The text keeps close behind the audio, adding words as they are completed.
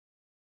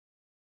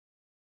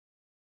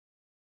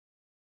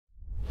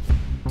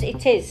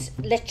It is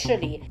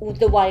literally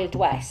the Wild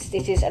West.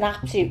 It is an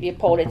absolutely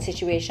appalling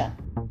situation.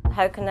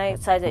 How can they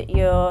say that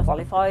you're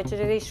qualified to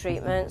do these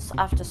treatments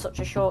after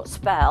such a short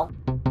spell?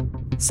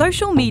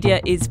 Social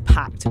media is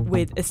packed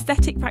with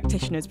aesthetic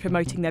practitioners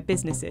promoting their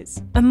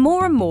businesses. And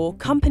more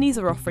companies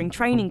are offering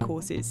training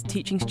courses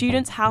teaching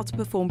students how to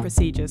perform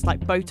procedures like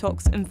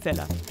Botox and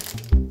filler.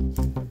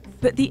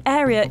 But the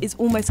area is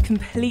almost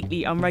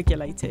completely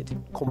unregulated.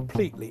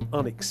 Completely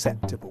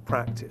unacceptable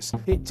practice.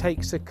 It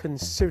takes a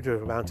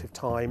considerable amount of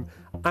time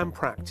and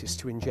practice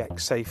to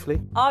inject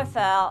safely. I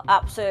felt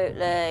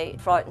absolutely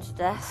frightened to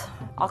death.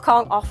 I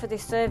can't offer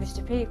this service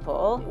to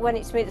people when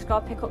it's me that's got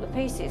to pick up the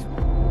pieces.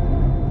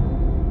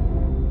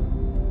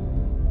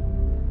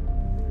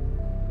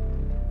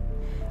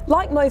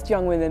 Like most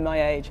young women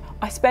my age,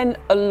 I spend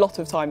a lot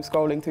of time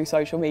scrolling through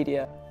social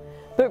media.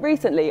 But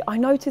recently, I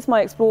noticed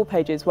my Explore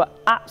pages were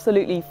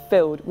absolutely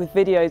filled with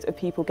videos of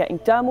people getting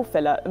dermal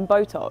filler and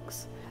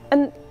Botox.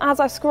 And as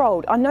I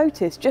scrolled, I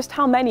noticed just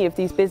how many of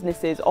these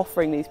businesses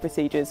offering these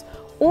procedures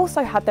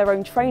also had their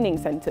own training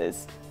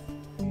centres.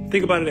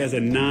 Think about it as a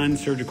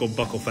non-surgical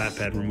buccal fat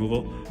pad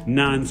removal,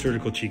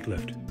 non-surgical cheek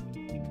lift.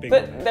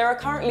 But there are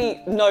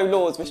currently no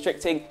laws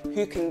restricting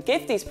who can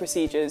give these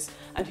procedures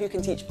and who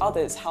can teach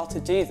others how to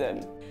do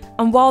them.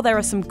 And while there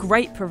are some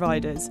great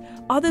providers,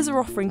 others are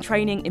offering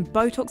training in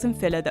Botox and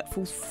filler that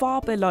falls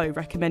far below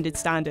recommended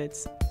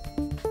standards.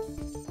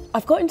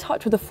 I've got in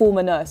touch with a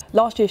former nurse.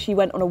 Last year she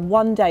went on a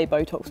one-day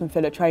Botox and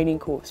filler training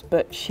course,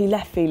 but she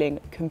left feeling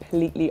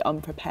completely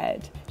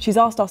unprepared. She's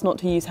asked us not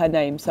to use her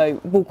name, so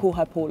we'll call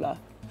her Paula.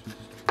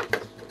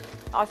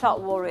 I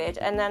felt worried,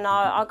 and then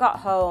I got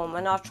home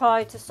and I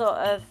tried to sort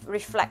of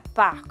reflect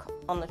back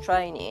on the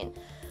training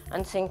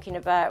and thinking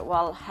about,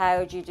 well,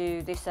 how do you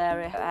do this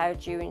area, how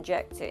do you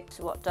inject it,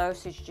 what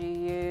dosage do you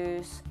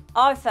use?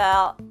 I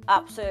felt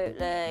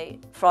absolutely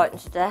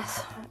frightened to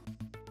death.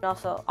 And I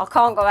thought, I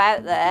can't go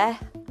out there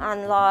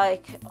and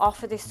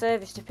offer this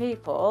service to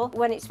people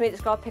when it's me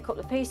that's got to pick up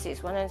the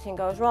pieces when anything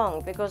goes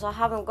wrong, because I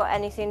haven't got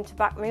anything to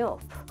back me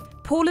up.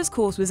 Paula's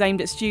course was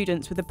aimed at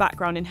students with a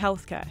background in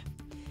healthcare.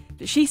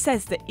 But she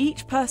says that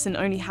each person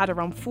only had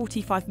around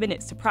 45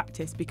 minutes to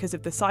practice because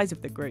of the size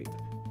of the group.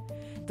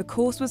 The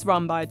course was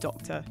run by a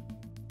doctor.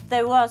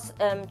 There was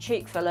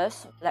cheek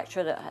fillers. The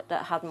lecturer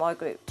that had my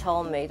group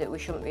told me that we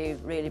shouldn't be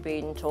really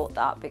being taught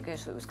that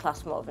because it was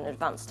classed more of an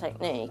advanced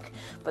technique,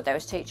 but they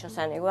was teaching us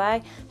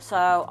anyway,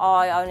 so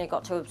I only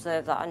got to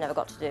observe that, I never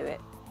got to do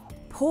it.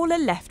 Paula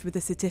left with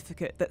a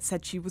certificate that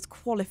said she was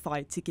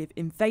qualified to give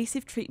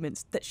invasive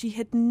treatments that she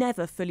had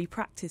never fully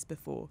practiced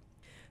before.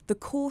 The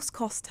course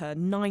cost her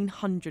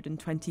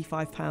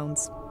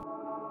 £925.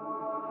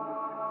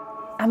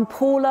 And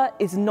Paula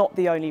is not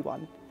the only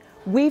one.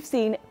 We've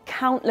seen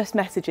countless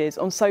messages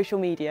on social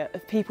media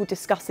of people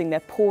discussing their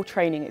poor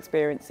training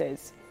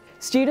experiences.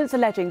 Students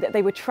alleging that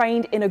they were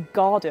trained in a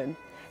garden,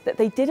 that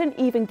they didn't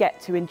even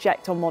get to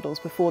inject on models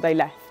before they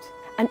left.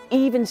 And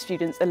even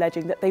students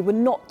alleging that they were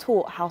not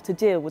taught how to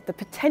deal with the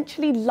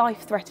potentially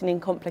life-threatening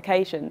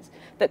complications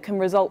that can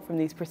result from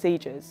these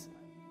procedures.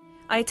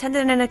 I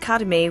attended an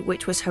academy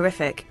which was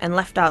horrific and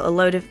left out a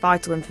load of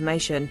vital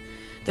information.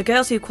 The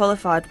girls who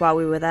qualified while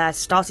we were there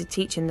started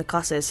teaching the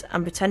classes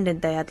and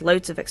pretended they had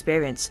loads of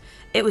experience.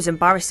 It was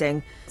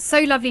embarrassing. So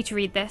lovely to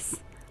read this.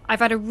 I've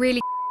had a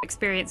really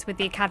experience with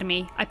the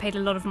academy I paid a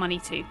lot of money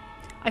to.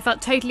 I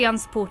felt totally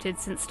unsupported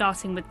since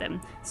starting with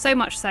them, so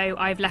much so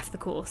I've left the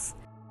course.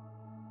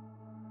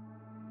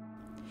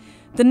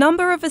 The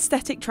number of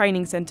aesthetic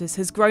training centres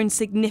has grown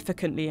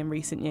significantly in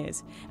recent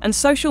years, and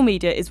social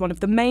media is one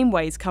of the main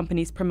ways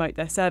companies promote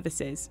their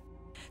services.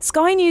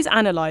 Sky News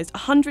analysed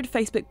 100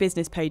 Facebook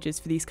business pages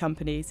for these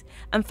companies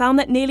and found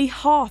that nearly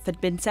half had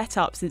been set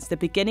up since the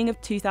beginning of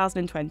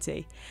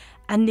 2020,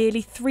 and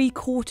nearly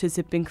 3/4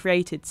 had been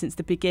created since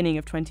the beginning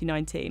of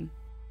 2019.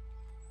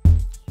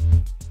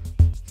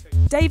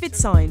 David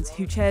Sines,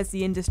 who chairs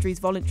the industry's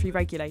voluntary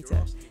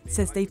regulator,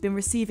 says they've been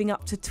receiving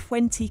up to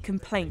 20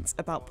 complaints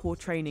about poor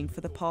training for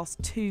the past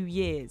 2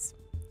 years.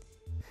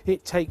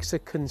 It takes a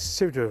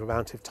considerable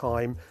amount of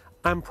time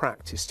and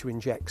practice to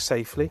inject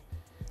safely,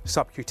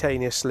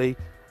 subcutaneously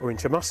or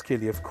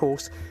intramuscularly, of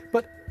course,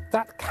 but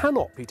that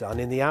cannot be done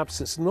in the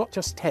absence of not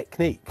just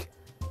technique,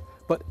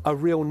 but a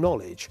real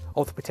knowledge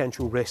of the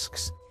potential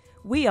risks.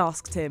 We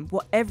asked him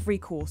what every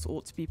course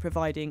ought to be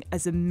providing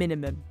as a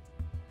minimum.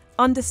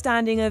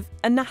 Understanding of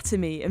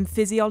anatomy and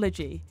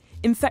physiology,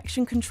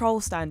 infection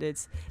control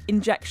standards,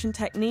 injection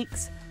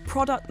techniques,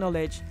 product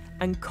knowledge,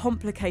 and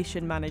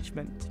complication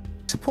management.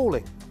 It's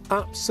appalling,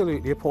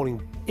 absolutely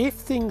appalling. If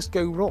things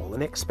go wrong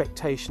and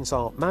expectations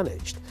aren't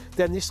managed,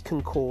 then this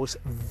can cause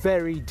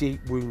very deep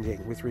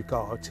wounding with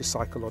regard to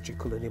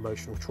psychological and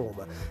emotional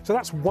trauma. So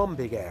that's one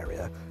big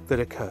area that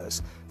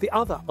occurs. The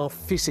other are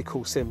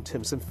physical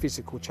symptoms and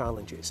physical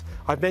challenges.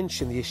 I've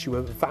mentioned the issue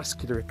of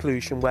vascular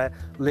occlusion, where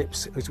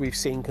lips, as we've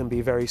seen, can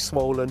be very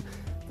swollen,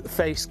 the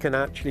face can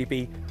actually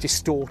be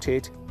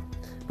distorted,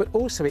 but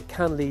also it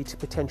can lead to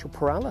potential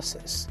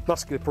paralysis,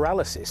 muscular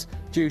paralysis,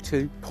 due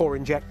to poor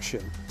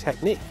injection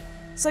technique.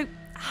 So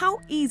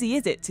how easy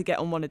is it to get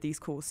on one of these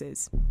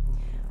courses?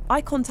 I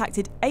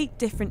contacted 8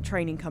 different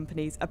training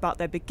companies about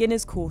their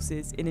beginners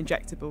courses in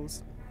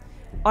injectables.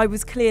 I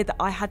was clear that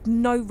I had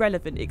no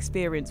relevant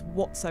experience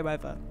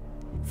whatsoever.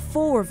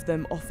 4 of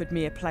them offered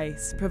me a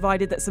place,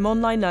 provided that some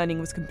online learning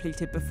was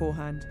completed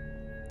beforehand.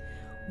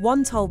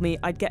 One told me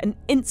I'd get an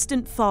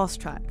instant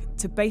fast track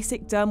to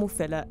basic dermal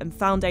filler and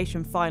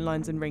foundation fine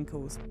lines and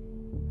wrinkles.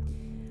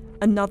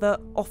 Another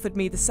offered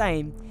me the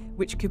same,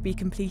 which could be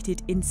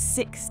completed in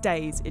 6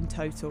 days in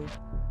total.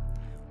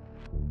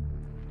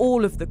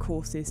 All of the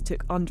courses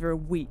took under a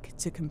week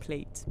to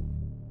complete.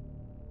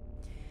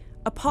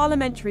 A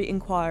parliamentary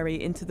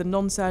inquiry into the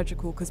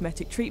non-surgical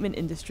cosmetic treatment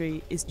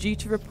industry is due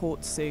to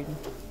report soon.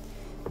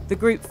 The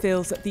group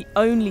feels that the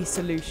only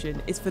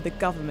solution is for the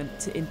government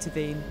to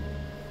intervene.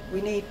 We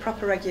need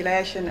proper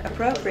regulation,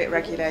 appropriate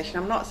regulation.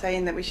 I'm not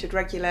saying that we should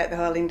regulate the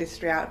whole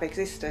industry out of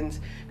existence,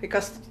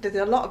 because there's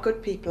a lot of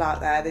good people out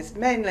there. It's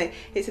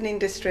an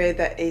industry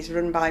that is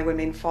run by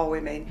women for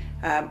women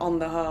on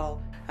the whole.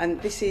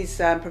 And this is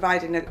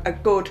providing a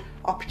good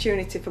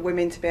opportunity for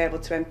women to be able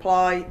to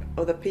employ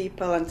other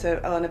people and to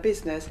own a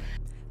business.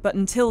 But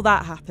until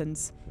that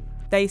happens,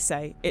 they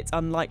say it's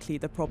unlikely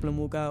the problem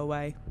will go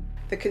away.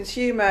 The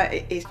consumer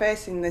is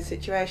facing the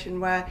situation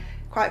where,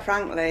 quite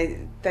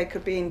frankly, they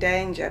could be in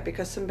danger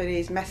because somebody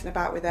is messing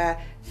about with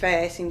their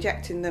face,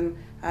 injecting them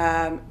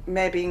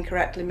maybe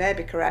incorrectly,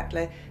 maybe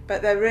correctly,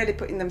 but they're really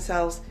putting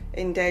themselves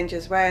in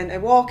dangers when they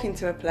walk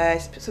into a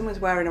place, someone's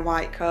wearing a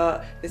white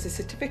coat, there's a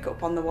certificate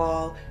up on the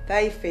wall,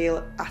 they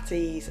feel at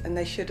ease and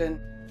they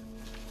shouldn't.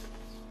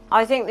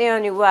 I think the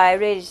only way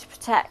really is to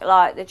protect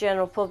the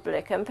general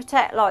public and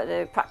protect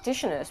the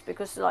practitioners,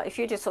 because if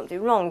you do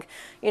something wrong,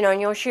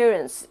 and your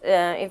insurance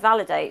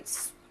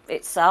invalidates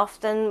itself,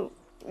 then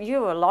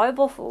you are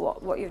liable for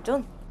what you've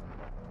done.